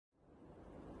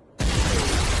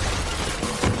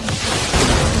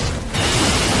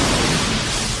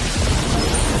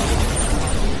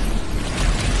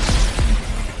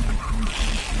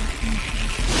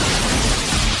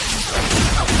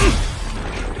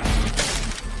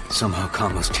Somehow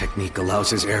Kamo's technique allows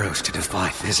his arrows to defy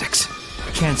physics.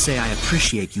 Can't say I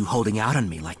appreciate you holding out on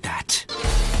me like that.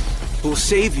 We'll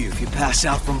save you if you pass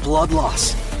out from blood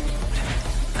loss.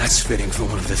 That's fitting for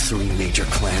one of the 3 major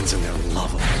clans and their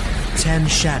love of 10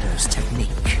 Shadows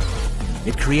technique.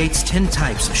 It creates 10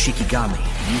 types of Shikigami.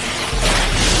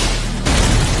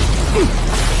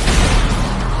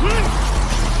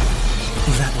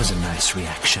 That was a nice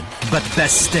reaction, but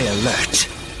best stay alert.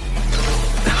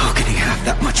 How can he have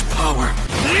that much power?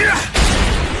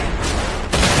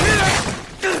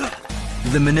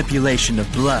 The manipulation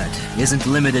of blood isn't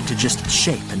limited to just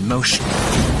shape and motion.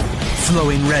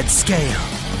 Flowing red scale.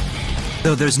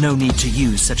 Though there's no need to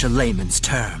use such a layman's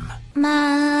term.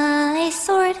 My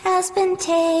sword has been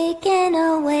taken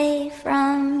away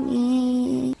from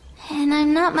me. And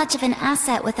I'm not much of an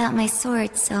asset without my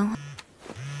sword, so...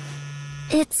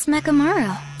 It's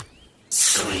Mekamaru.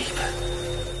 Sleep.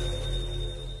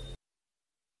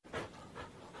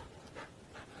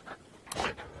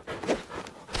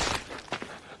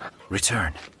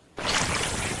 Return.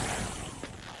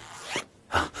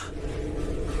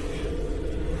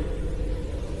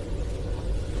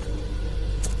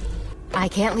 I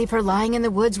can't leave her lying in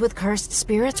the woods with cursed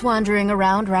spirits wandering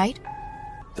around, right?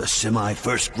 The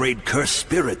semi-first-grade cursed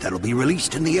spirit that'll be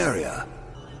released in the area.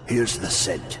 Here's the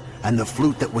scent, and the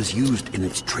flute that was used in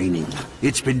its training.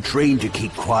 It's been trained to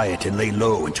keep quiet and lay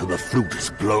low until the flute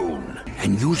is blown,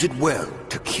 and use it well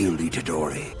to kill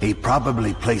Itadori. They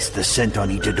probably placed the scent on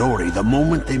Itadori the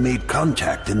moment they made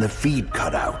contact and the feed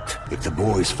cut out. If the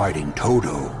boy's fighting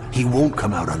Todo, he won't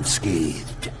come out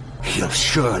unscathed. He'll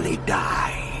surely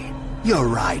die. You're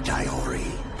right, Iori.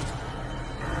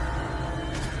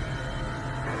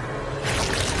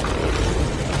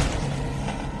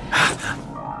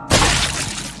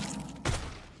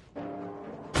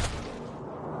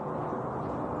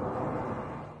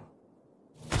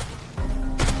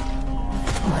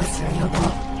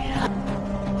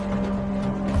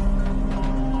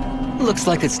 Looks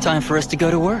like it's time for us to go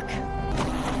to work.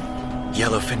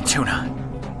 Yellowfin tuna.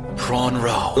 Prawn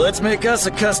roll. Let's make us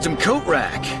a custom coat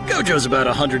rack. Gojo's about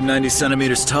 190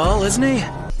 centimeters tall, isn't he?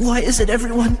 Why is it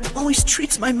everyone always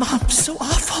treats my mom so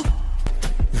awful?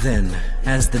 Then,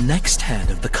 as the next head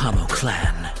of the Kamo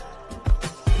clan...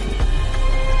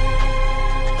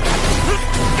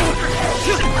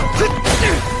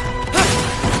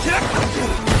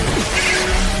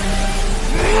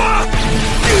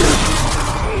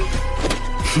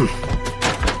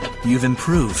 You've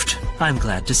improved. I'm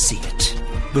glad to see it.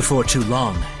 Before too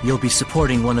long, you'll be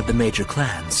supporting one of the major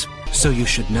clans. So you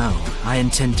should know, I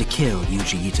intend to kill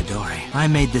Yuji Itadori. I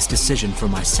made this decision for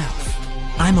myself.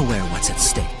 I'm aware what's at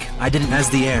stake. I didn't. As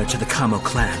the heir to the Kamo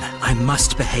clan, I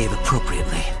must behave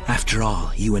appropriately. After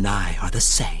all, you and I are the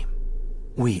same.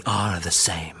 We are the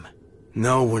same.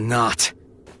 No, we're not.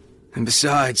 And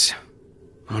besides,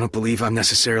 I don't believe I'm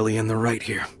necessarily in the right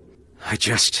here. I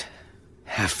just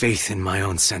have faith in my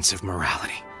own sense of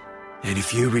morality. And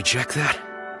if you reject that,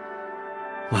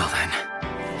 well then...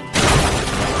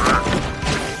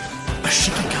 A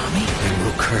Shikigami? Then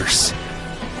we'll curse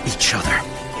each other.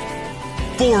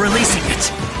 For releasing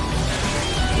it!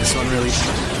 This one really...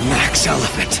 Max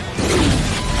Elephant!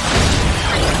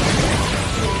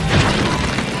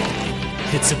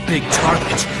 It's a big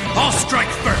target. I'll strike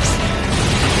first!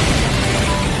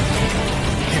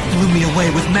 It blew me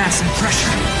away with mass and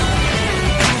pressure.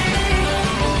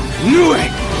 Knew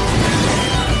it!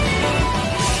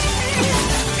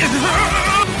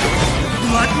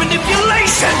 Blood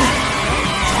manipulation!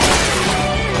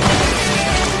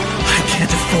 I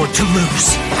can't afford to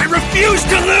lose. I refuse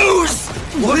to lose!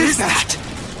 What is that?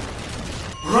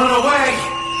 Run away!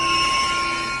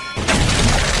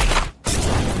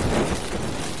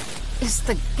 Is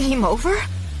the game over?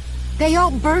 They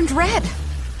all burned red.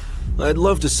 I'd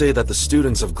love to say that the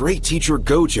students of great teacher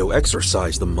Gojo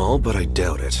exorcised them all, but I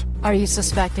doubt it. Are you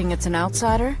suspecting it's an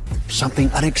outsider? Something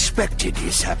unexpected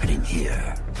is happening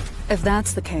here. If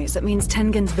that's the case, it means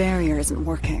Tengen's barrier isn't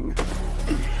working.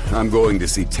 I'm going to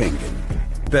see Tengen.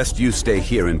 Best you stay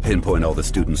here and pinpoint all the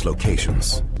students'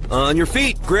 locations. On your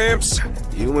feet, Gramps!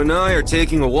 You and I are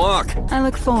taking a walk. I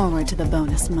look forward to the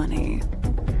bonus money.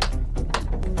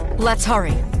 Let's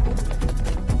hurry.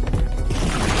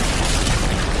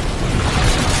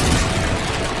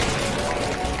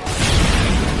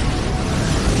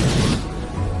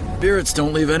 Spirits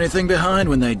don't leave anything behind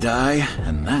when they die,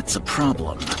 and that's a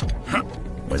problem.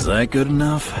 Was that good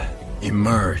enough?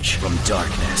 Emerge from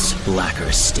darkness,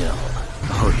 blacker still.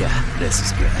 Oh yeah, this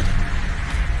is good.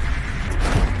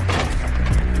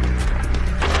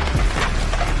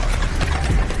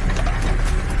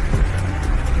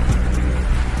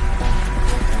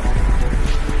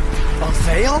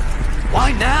 veil?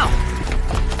 Why now?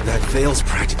 That veil's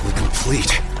practically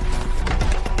complete.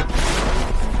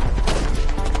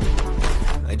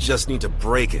 I just need to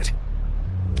break it.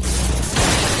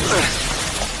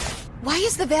 Why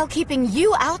is the veil keeping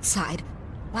you outside,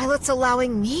 while it's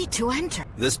allowing me to enter?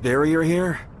 This barrier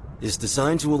here is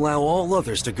designed to allow all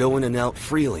others to go in and out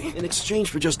freely, in exchange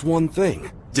for just one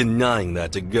thing: denying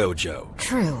that to Gojo.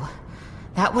 True.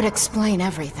 That would explain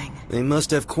everything. They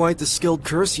must have quite the skilled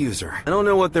curse user. I don't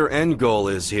know what their end goal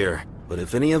is here, but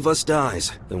if any of us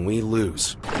dies, then we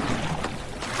lose.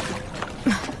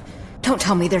 Don't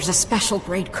tell me there's a special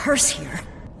grade curse here.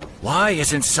 Why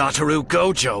isn't Satoru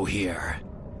Gojo here?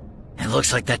 It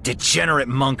looks like that degenerate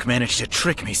monk managed to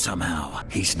trick me somehow.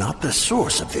 He's not the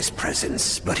source of this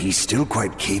presence, but he's still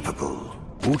quite capable.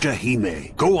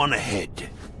 Utahime, go on ahead.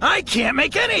 I can't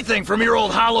make anything from your old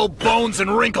hollow bones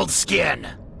and wrinkled skin.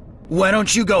 Why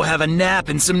don't you go have a nap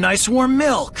in some nice warm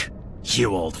milk,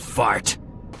 you old fart?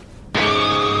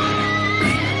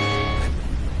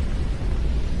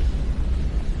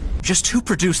 Just who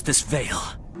produced this veil?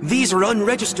 These are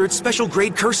unregistered special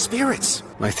grade cursed spirits.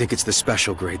 I think it's the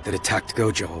special grade that attacked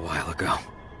Gojo a while ago.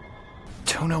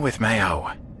 Tuna with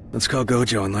mayo. Let's call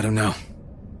Gojo and let him know.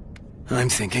 I'm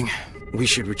thinking we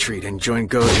should retreat and join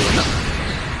Gojo in the...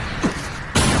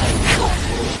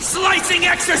 Slicing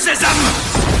exorcism!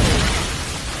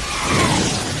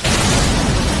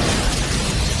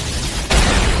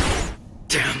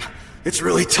 Damn, it's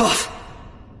really tough.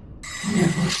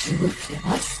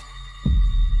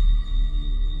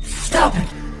 Stop it!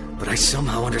 But I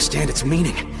somehow understand its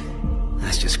meaning.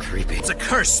 That's just creepy. It's a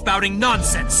curse spouting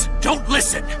nonsense. Don't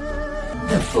listen!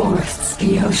 The forests,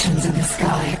 the oceans, and the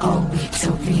sky all weep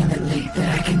so vehemently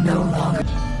that I can no longer...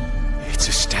 It's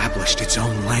established its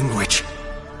own language.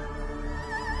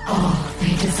 All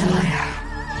they desire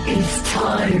is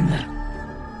time.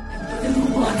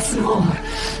 Once more,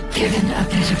 given a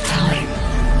bit of time.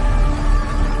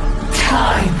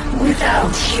 Time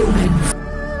without humans.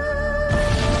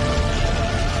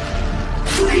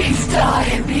 Please die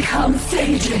and become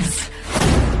sages.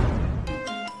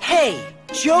 Hey,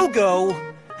 Jogo!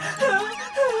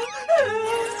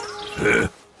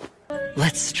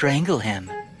 Let's strangle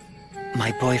him.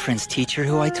 My boyfriend's teacher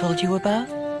who I told you about?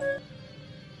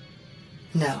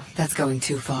 No, that's going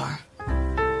too far.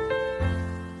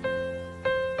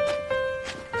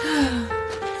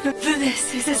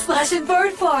 This is a slash and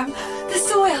burn farm. The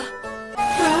soil.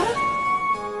 Huh?